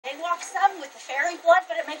walk some with the fairy blood,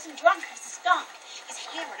 but it makes him drunk because he's skunk. He's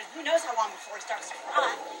hammered, and who knows how long before he starts to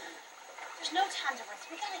rot. There's no time to waste.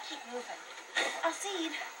 We gotta keep moving.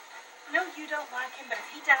 Alcide, I know you don't like him, but if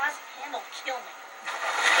he dies, Hand'll kill me.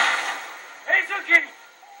 Hey, Zuki!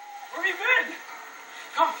 Where have you been?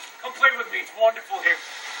 Come play with me. It's wonderful here.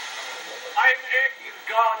 I'm Egg,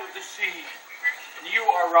 god of the sea. And you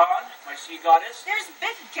are Ron, my sea goddess. There's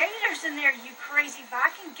big gators in there, you crazy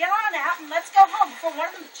Viking. Get on out and let's go home before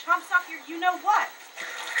one of them chomps off your you-know-what.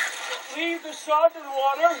 Leave the sun to the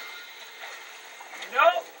water.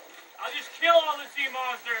 No, I'll just kill all the sea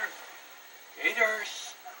monsters.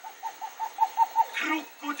 Gators.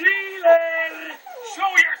 Crocodile!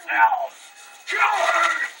 Show yourselves!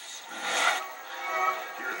 Cowards!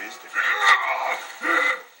 Here it is, Dick.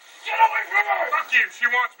 Get away from her! Fuck you, she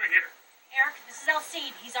wants me here. Eric, this is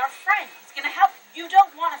Alcide. He's our friend. He's gonna help you. You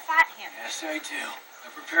don't want to fight him. Yes, I do.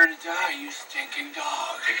 I'm prepared to die, you stinking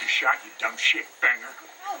dog. Take a shot, you dumb shit banger.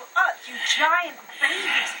 Grow up, you giant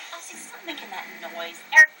babies. Alcide, stop making that noise.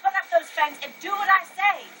 Eric, put up those fangs and do what I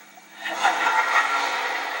say.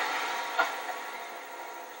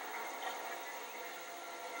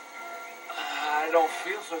 I don't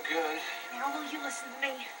feel so good. Now will you listen to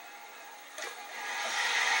me?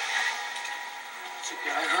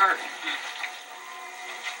 I hurt.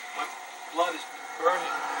 My blood is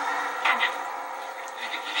burning.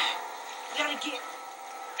 You gotta get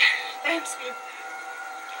Vamps here.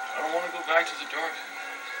 I don't want to go back to the dark.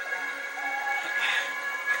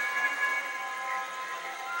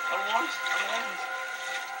 I don't want it.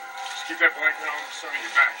 Just keep that blanket on the side of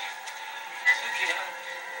your back. It's okay.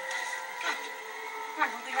 Come on,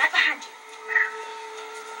 we'll be right behind you.